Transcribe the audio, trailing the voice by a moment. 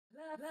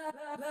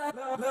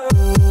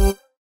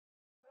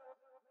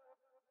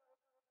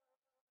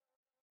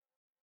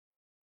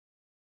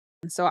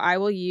So I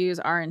will use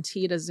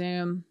R&T to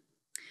zoom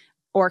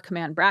or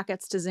command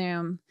brackets to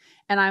zoom.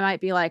 And I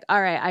might be like,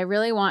 all right, I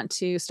really want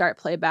to start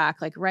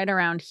playback like right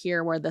around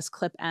here where this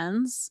clip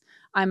ends.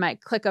 I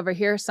might click over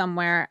here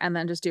somewhere and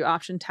then just do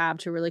Option Tab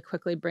to really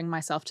quickly bring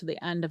myself to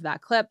the end of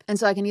that clip. And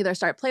so I can either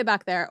start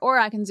playback there or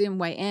I can zoom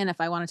way in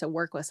if I wanted to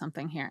work with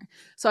something here.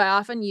 So I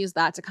often use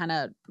that to kind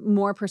of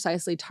more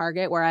precisely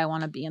target where I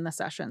want to be in the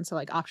session. So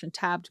like Option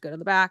Tab to go to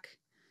the back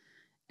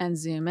and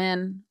zoom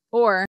in,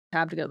 or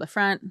Tab to go to the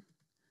front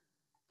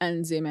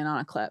and zoom in on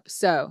a clip.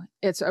 So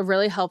it's a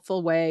really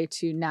helpful way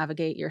to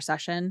navigate your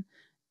session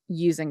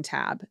using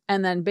Tab.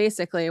 And then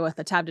basically with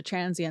the Tab to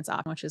Transients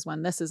option, which is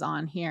when this is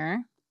on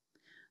here,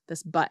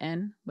 this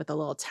button with a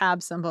little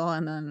tab symbol,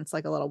 and then it's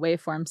like a little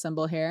waveform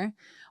symbol here.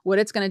 What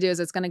it's going to do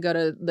is it's going to go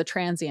to the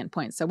transient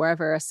point. So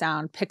wherever a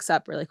sound picks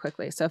up really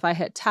quickly. So if I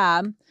hit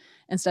Tab,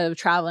 instead of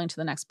traveling to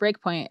the next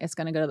breakpoint, it's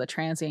going to go to the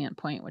transient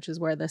point, which is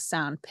where this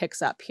sound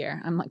picks up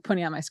here. I'm like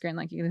pointing at my screen,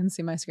 like you didn't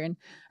see my screen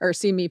or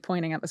see me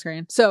pointing at the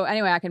screen. So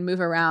anyway, I can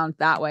move around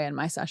that way in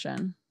my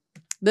session.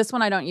 This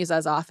one I don't use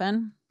as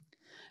often,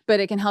 but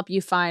it can help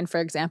you find,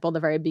 for example, the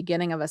very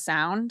beginning of a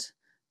sound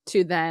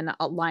to then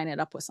line it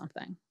up with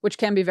something, which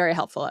can be very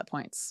helpful at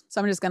points. So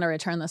I'm just going to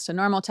return this to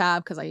normal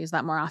Tab because I use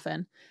that more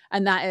often.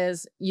 And that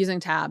is using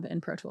Tab in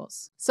Pro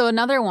Tools. So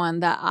another one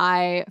that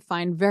I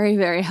find very,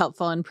 very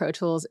helpful in Pro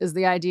Tools is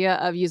the idea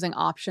of using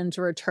Option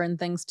to return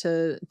things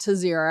to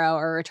zero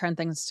or return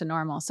things to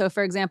normal. So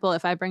for example,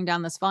 if I bring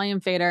down this volume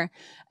fader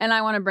and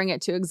I want to bring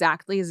it to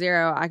exactly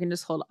 0, I can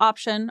just hold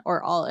Option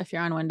or Alt if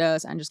you're on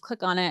Windows and just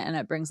click on it and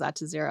it brings that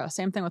to 0.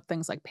 Same thing with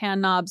things like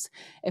pan knobs.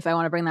 If I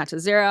want to bring that to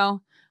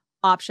 0,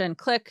 Option,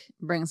 click,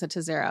 brings it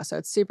to 0. So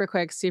it's super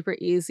quick, super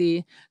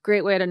easy,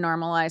 great way to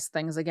normalize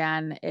things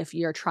again if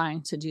you're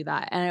trying to do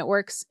that. And it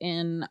works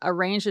in a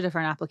range of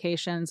different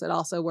applications. It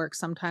also works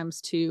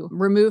sometimes to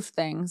remove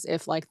things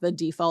if like the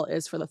default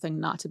is for the thing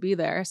not to be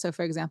there. So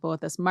for example,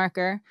 with this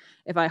marker,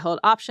 if I hold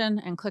Option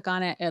and click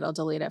on it, it'll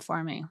delete it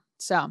for me.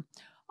 So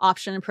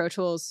Option in Pro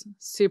Tools,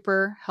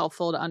 super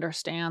helpful to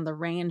understand the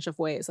range of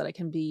ways that it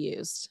can be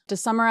used. To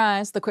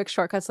summarize the quick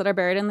shortcuts that are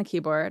buried in the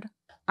keyboard,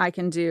 I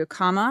can do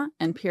comma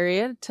and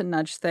period to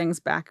nudge things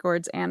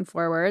backwards and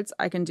forwards.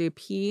 I can do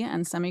P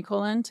and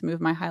semicolon to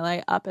move my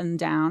highlight up and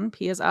down.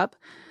 P is up,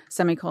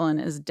 semicolon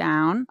is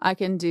down. I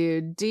can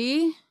do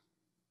D,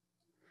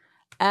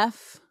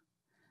 F,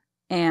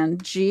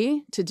 and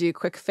G to do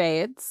quick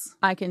fades.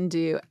 I can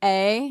do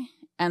A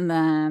and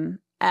then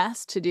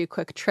S to do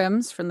quick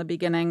trims from the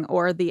beginning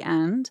or the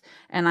end,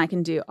 and I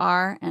can do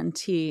R and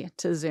T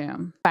to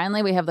zoom.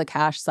 Finally, we have the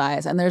cache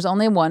size, and there's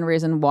only one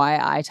reason why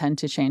I tend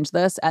to change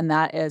this, and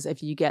that is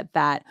if you get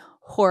that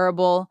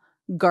horrible,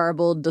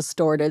 garbled,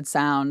 distorted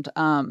sound.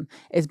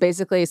 It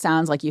basically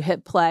sounds like you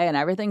hit play and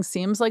everything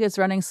seems like it's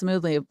running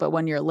smoothly, but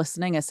when you're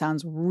listening, it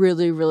sounds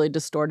really, really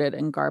distorted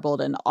and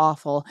garbled and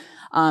awful.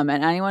 And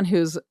anyone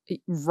who's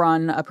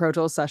run a Pro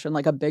Tools session,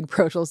 like a big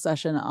Pro Tools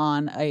session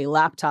on a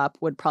laptop,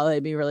 would probably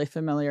be really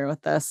familiar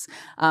with this.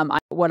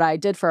 What I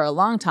did for a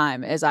long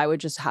time is I would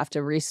just have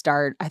to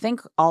restart, I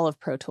think, all of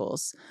Pro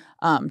Tools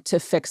to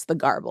fix the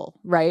garble,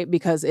 right?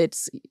 Because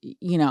it's,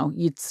 you know,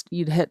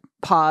 you'd hit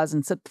pause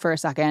and sit for a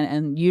second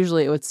and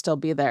usually it would still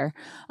be there.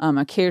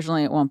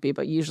 Occasionally it won't be,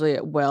 but usually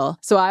it will.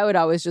 So I would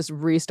always just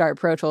restart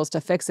Pro Tools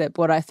to fix it.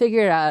 But what I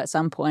figured out at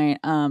some point,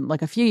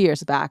 like a few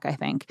years back, I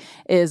think,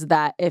 is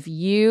that if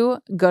you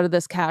go to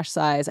this cache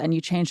size and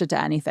you change it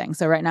to anything,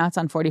 so right now it's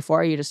on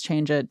 44, you just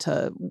change it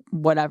to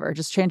whatever,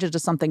 just change it to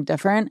something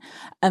different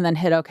and then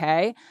hit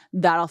OK,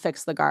 that'll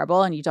fix the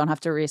garble and you don't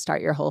have to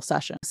restart your whole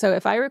session. So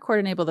if I record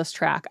enable this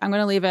track, I'm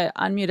going to leave it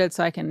unmuted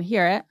so I can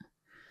hear it.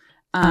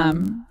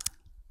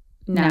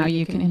 Now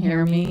you can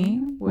hear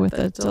me with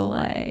a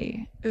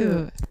delay.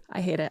 Ooh,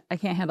 I hate it. I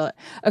can't handle it.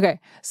 Okay,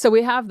 so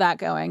we have that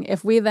going.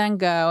 If we then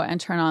go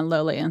and turn on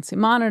low latency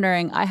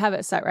monitoring, I have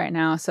it set right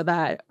now so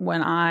that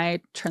when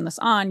I turn this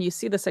on, you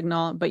see the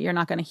signal, but you're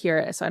not going to hear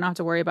it. So I don't have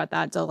to worry about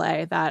that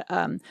delay,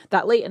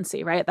 that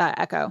latency, right? That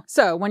echo.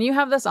 So when you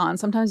have this on,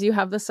 sometimes you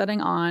have this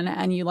setting on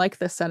and you like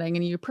this setting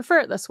and you prefer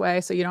it this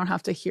way so you don't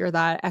have to hear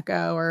that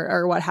echo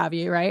or what have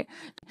you, right?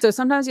 So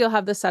sometimes you'll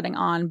have this setting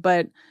on,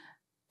 but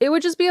it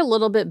would just be a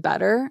little bit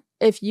better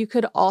if you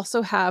could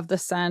also have the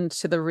send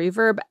to the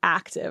reverb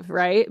active,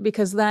 right?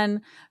 Because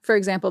then, for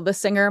example, the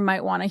singer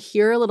might want to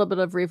hear a little bit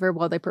of reverb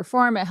while they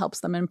perform. It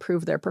helps them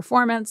improve their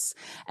performance.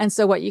 And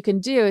so what you can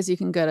do is you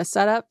can go to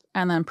setup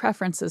and then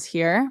preferences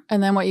here.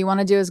 And then what you want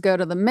to do is go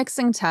to the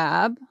mixing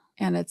tab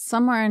and it's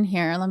somewhere in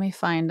here. Let me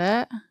find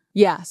it.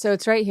 Yeah, so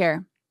it's right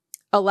here.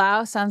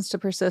 Allow sends to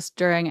persist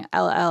during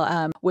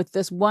LLM. With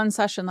this one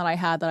session that I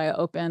had that I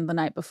opened the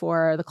night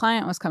before the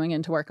client was coming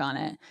in to work on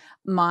it,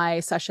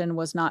 my session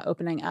was not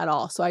opening at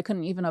all. So I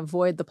couldn't even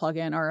avoid the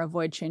plugin or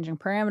avoid changing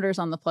parameters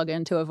on the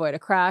plugin to avoid a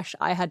crash.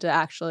 I had to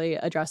actually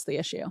address the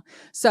issue.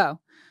 So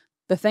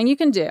the thing you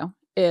can do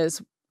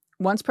is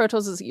once Pro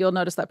Tools is, you'll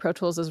notice that Pro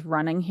Tools is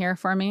running here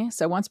for me.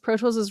 So once Pro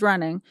Tools is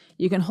running,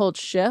 you can hold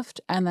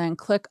Shift and then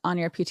click on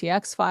your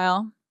PTX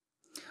file.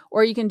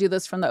 Or you can do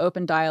this from the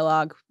open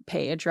dialog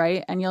page,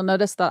 right? And you'll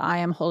notice that I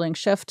am holding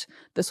Shift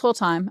this whole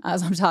time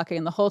as I'm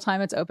talking. The whole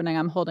time it's opening,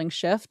 I'm holding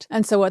Shift.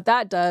 And so what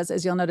that does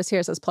is you'll notice here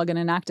it says plugin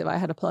inactive. I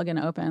had a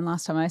plugin open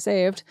last time I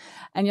saved.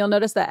 And you'll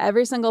notice that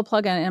every single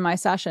plugin in my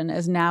session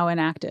is now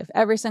inactive.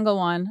 Every single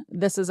one.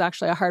 This is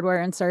actually a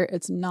hardware insert.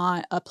 It's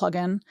not a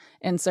plugin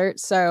insert.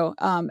 So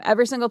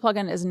every single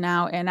plugin is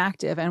now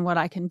inactive. And what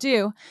I can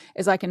do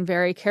is I can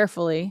very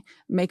carefully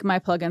make my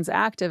plugins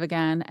active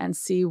again and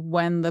see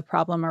when the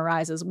problem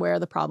arises, where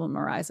the problem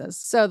arises.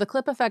 So the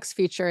clip effects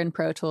feature in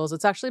Pro Tools,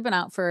 it's actually been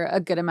out for a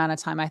good amount of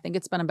time. I think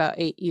it's been about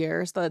 8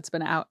 years that it's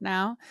been out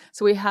now.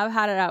 So we have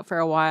had it out for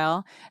a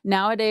while.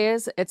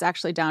 Nowadays, it's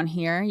actually down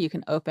here. You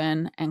can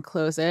open and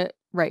close it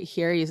right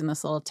here using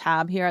this little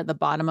tab here at the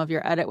bottom of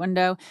your edit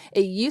window.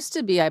 It used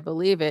to be, I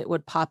believe it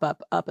would pop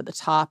up at the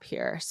top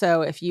here.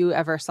 So if you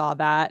ever saw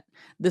that,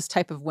 this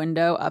type of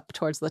window up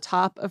towards the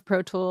top of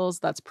Pro Tools,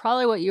 that's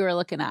probably what you were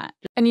looking at.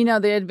 And you know,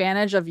 the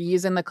advantage of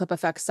using the clip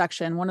effects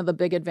section, one of the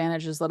big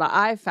advantages that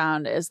I've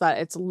found is that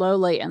it's low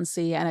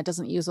latency and it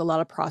doesn't use a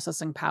lot of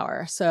processing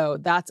power. So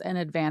that's an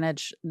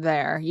advantage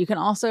there. You can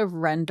also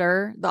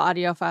render the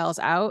audio files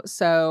out.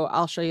 So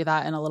I'll show you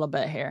that in a little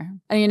bit here.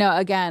 And you know,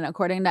 again,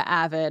 according to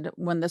Avid,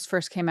 when this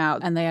first came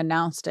out and they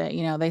announced it,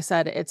 you know, they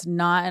said it's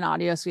not an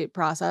audio suite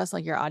process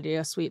like your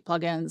audio suite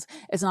plugins.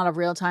 It's not a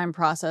real-time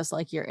process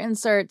like your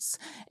inserts.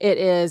 It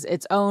is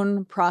its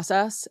own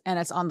process and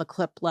it's on the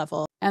clip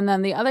level. And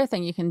then the other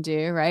thing you can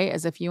do, right,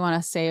 is if you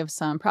want to save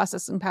some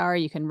processing power,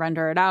 you can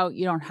render it out.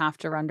 You don't have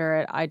to render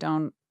it. I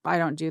don't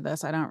do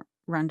this. I don't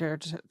render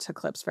to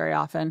clips very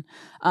often,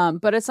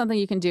 but it's something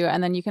you can do.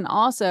 And then you can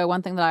also,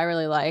 one thing that I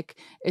really like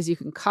is you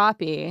can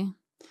copy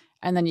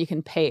and then you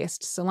can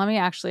paste. So let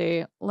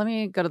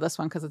me go to this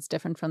one because it's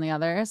different from the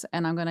others.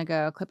 And I'm going to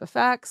go clip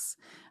effects.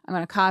 I'm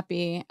going to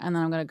copy, and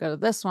then I'm going to go to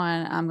this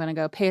one. I'm going to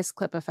go paste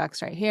clip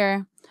effects right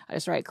here. I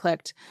just right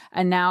clicked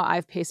and now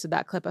I've pasted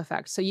that clip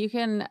effect. So you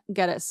can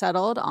get it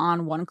settled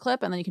on one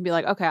clip and then you can be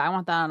like, okay, I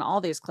want that on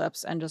all these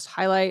clips and just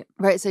highlight,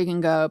 right? So you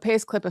can go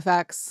paste clip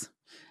effects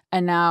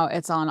and now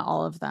it's on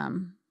all of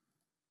them.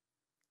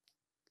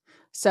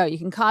 So you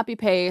can copy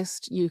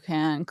paste, you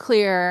can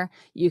clear,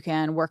 you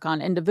can work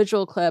on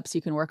individual clips,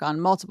 you can work on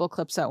multiple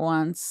clips at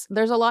once.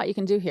 There's a lot you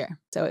can do here.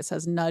 So it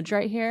says nudge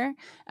right here,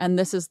 and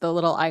this is the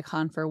little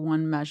icon for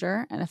one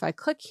measure. And if I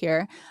click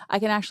here, I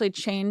can actually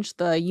change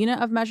the unit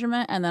of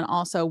measurement and then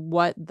also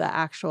what the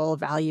actual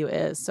value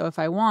is. So if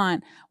I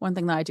want, one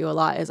thing that I do a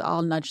lot is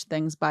I'll nudge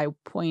things by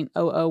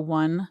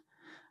 0.001.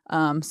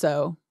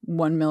 So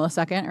 1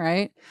 millisecond,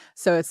 right?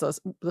 So it's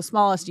the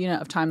smallest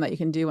unit of time that you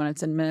can do when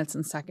it's in minutes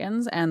and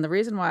seconds. And the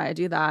reason why I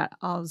do that,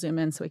 I'll zoom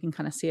in so we can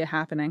kind of see it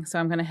happening. So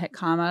I'm going to hit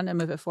comma and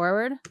move it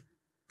forward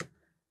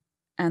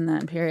and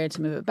then period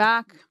to move it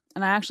back.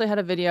 And I actually had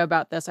a video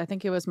about this. I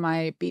think it was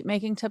my beat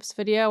making tips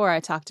video where I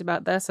talked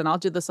about this, and I'll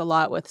do this a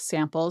lot with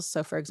samples.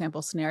 So for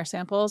example, snare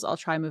samples, I'll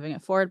try moving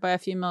it forward by a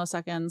few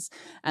milliseconds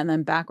and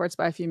then backwards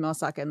by a few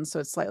milliseconds. So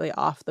it's slightly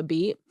off the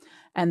beat.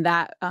 And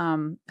that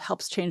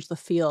helps change the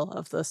feel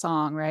of the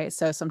song, right?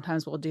 So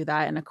sometimes we'll do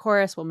that in a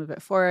chorus. We'll move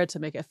it forward to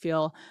make it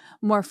feel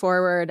more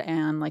forward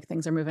and like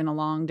things are moving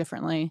along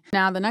differently.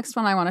 Now, the next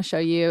one I want to show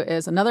you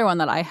is another one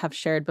that I have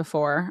shared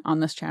before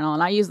on this channel,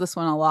 and I use this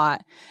one a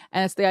lot.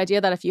 And it's the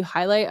idea that if you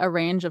highlight a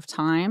range of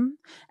time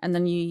and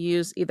then you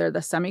use either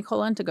the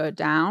semicolon to go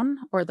down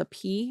or the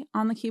P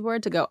on the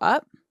keyboard to go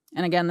up,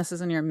 and again, this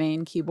is in your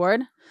main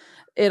keyboard,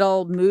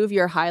 it'll move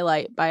your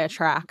highlight by a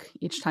track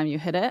each time you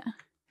hit it.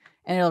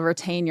 And it'll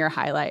retain your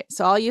highlight.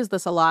 So I'll use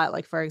this a lot.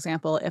 Like for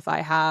example, if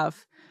I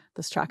have,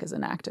 this track is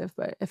inactive,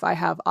 but if I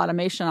have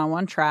automation on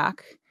one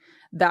track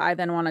that I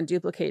then want to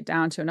duplicate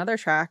down to another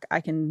track, I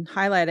can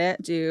highlight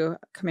it, do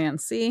Command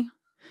C,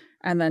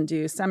 and then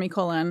do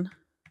semicolon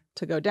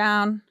to go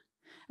down.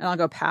 And I'll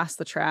go past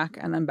the track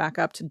and then back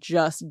up to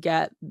just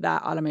get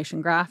that automation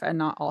graph and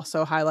not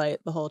also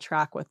highlight the whole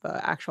track with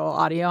the actual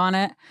audio on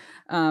it.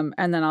 And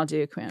then I'll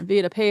do Command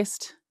V to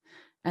paste.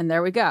 And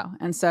there we go.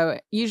 And so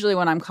usually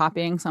when I'm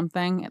copying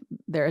something,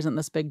 there isn't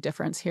this big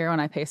difference here when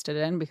I paste it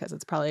in because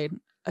it's probably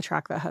a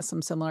track that has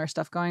some similar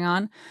stuff going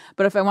on.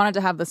 But if I wanted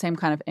to have the same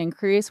kind of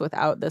increase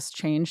without this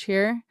change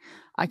here,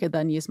 I could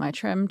then use my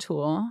trim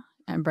tool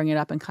and bring it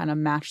up and kind of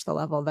match the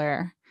level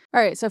there. All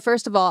right, so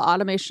first of all,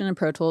 automation in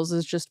Pro Tools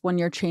is just when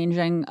you're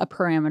changing a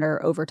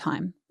parameter over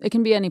time. It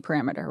can be any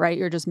parameter, right?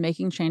 You're just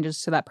making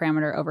changes to that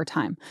parameter over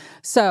time.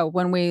 So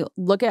when we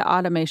look at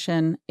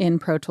automation in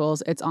Pro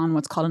Tools, it's on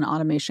what's called an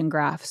automation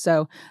graph.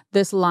 So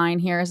this line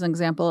here is an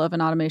example of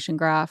an automation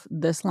graph.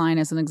 This line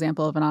is an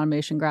example of an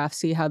automation graph.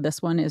 See how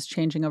this one is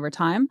changing over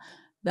time?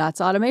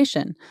 That's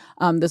automation.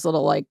 This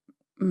little like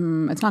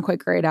it's not quite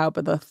grayed out,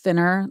 but the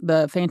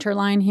fainter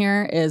line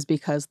here is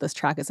because this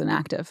track is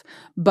inactive.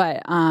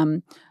 But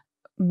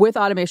with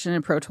automation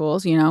in Pro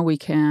Tools, you know, we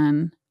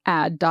can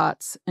add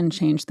dots and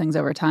change things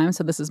over time.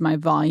 So this is my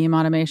volume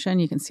automation.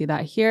 You can see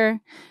that here.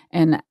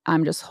 And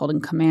I'm just holding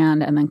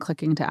Command and then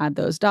clicking to add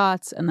those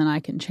dots, and then I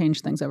can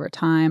change things over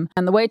time.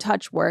 And the way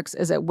touch works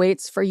is it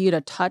waits for you to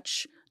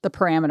touch the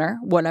parameter,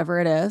 whatever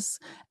it is,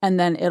 and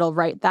then it'll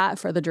write that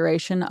for the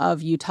duration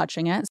of you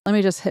touching it. Let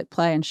me just hit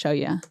play and show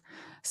you.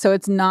 So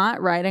it's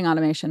not writing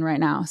automation right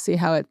now. See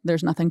how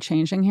there's nothing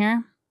changing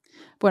here?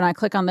 But when I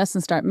click on this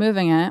and start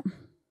moving it,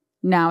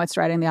 now it's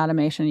writing the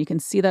automation. You can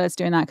see that it's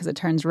doing that because it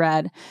turns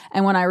red.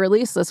 And when I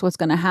release this, what's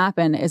going to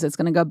happen is it's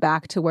going to go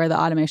back to where the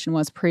automation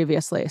was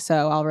previously.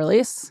 So I'll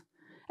release,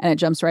 and it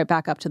jumps right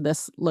back up to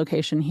this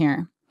location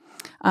here.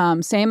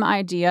 Same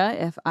idea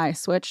if I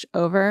switch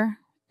over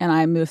and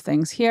I move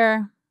things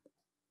here,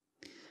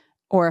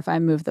 or if I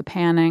move the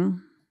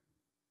panning,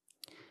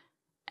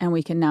 and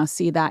we can now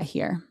see that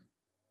here.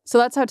 So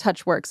that's how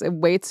touch works. It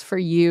waits for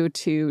you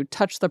to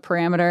touch the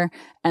parameter,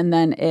 and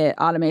then it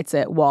automates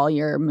it while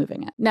you're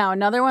moving it. Now,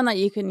 another one that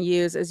you can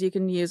use is you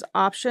can use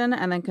Option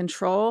and then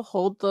Control,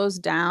 hold those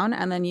down,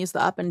 and then use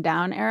the up and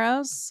down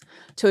arrows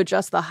to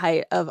adjust the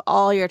height of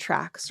all your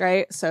tracks,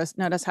 right? So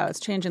notice how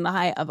it's changing the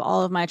height of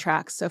all of my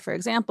tracks. So for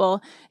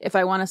example, if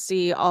I want to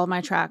see all of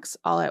my tracks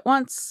all at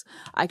once,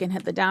 I can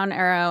hit the down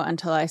arrow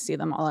until I see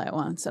them all at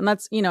once. And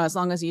that's, as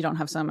long as you don't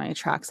have so many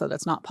tracks that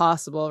it's not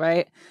possible,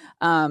 right?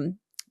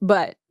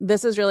 But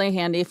this is really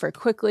handy for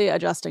quickly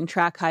adjusting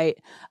track height.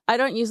 I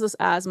don't use this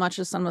as much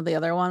as some of the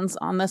other ones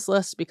on this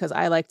list because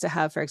I like to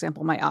have, for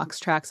example, my aux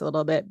tracks a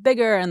little bit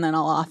bigger, and then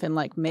I'll often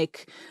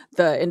make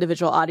the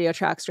individual audio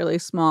tracks really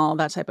small,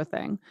 that type of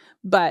thing.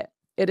 But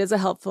it is a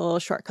helpful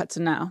shortcut to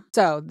know.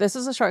 So this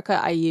is a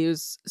shortcut I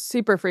use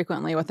super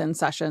frequently within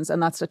sessions,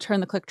 and that's to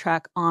turn the click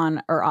track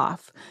on or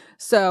off.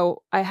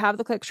 So I have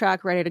the click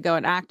track ready to go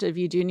and active.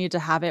 You do need to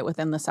have it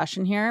within the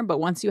session here, but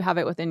once you have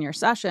it within your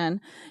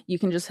session, you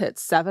can just hit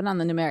 7 on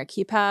the numeric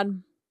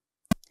keypad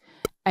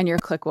and your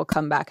click will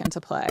come back into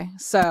play.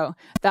 So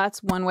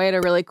that's one way to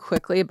really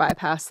quickly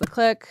bypass the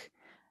click.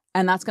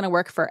 And that's going to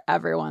work for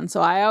everyone.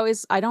 So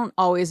I don't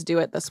always do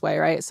it this way,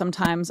 right?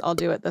 Sometimes I'll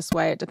do it this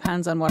way. It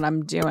depends on what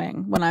I'm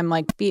doing. When I'm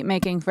beat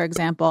making, for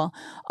example,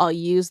 I'll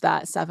use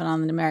that 7 on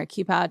the numeric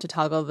keypad to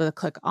toggle the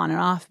click on and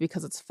off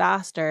because it's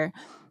faster.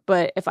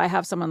 But if I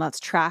have someone that's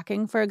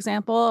tracking, for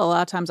example, a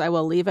lot of times I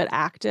will leave it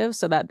active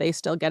so that they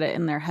still get it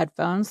in their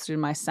headphones through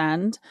my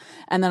send.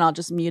 And then I'll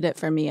just mute it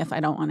for me if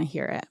I don't want to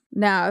hear it.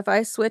 Now, if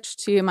I switch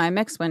to my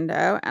mix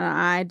window and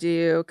I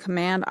do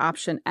Command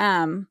Option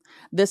M,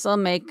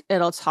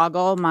 it'll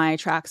toggle my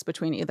tracks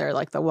between either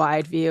the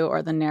wide view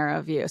or the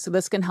narrow view. So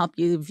this can help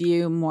you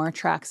view more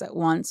tracks at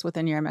once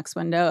within your mix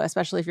window,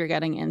 especially if you're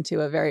getting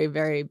into a very,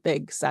 very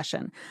big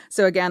session.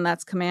 So again,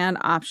 that's Command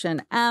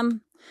Option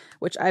M,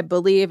 which I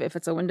believe if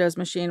it's a Windows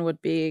machine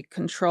would be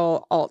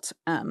Control Alt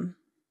M.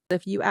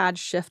 If you add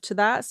Shift to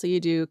that, so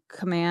you do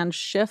Command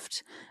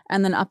Shift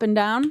and then up and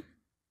down,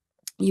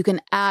 you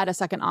can add a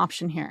second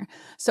option here.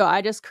 So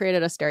I just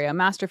created a stereo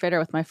master fader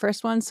with my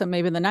first one. So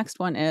maybe the next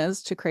one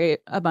is to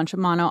create a bunch of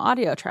mono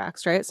audio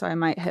tracks, right? So I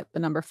might hit the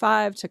number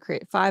 5 to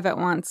create 5 at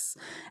once.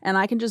 And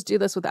I can just do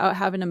this without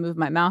having to move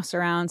my mouse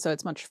around. So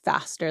it's much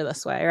faster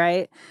this way,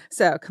 right?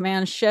 So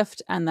Command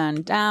Shift and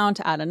then down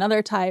to add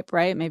another type,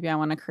 right? Maybe I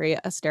want to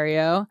create a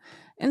stereo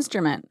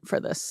instrument for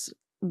this,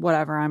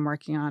 whatever I'm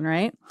working on,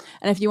 right?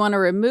 And if you want to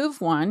remove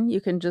one, you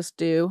can just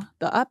do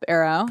the up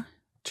arrow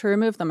to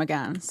remove them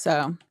again.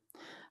 So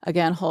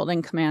again,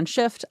 holding Command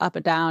Shift, up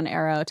and down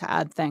arrow to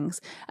add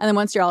things. And then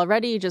once you're all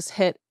ready, you just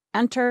hit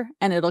Enter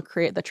and it'll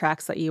create the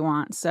tracks that you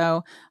want.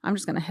 So I'm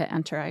just going to hit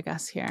Enter, I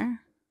guess, here.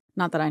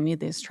 Not that I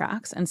need these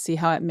tracks, and see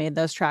how it made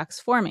those tracks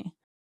for me.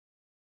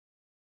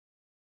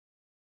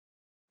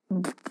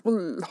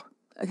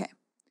 Okay.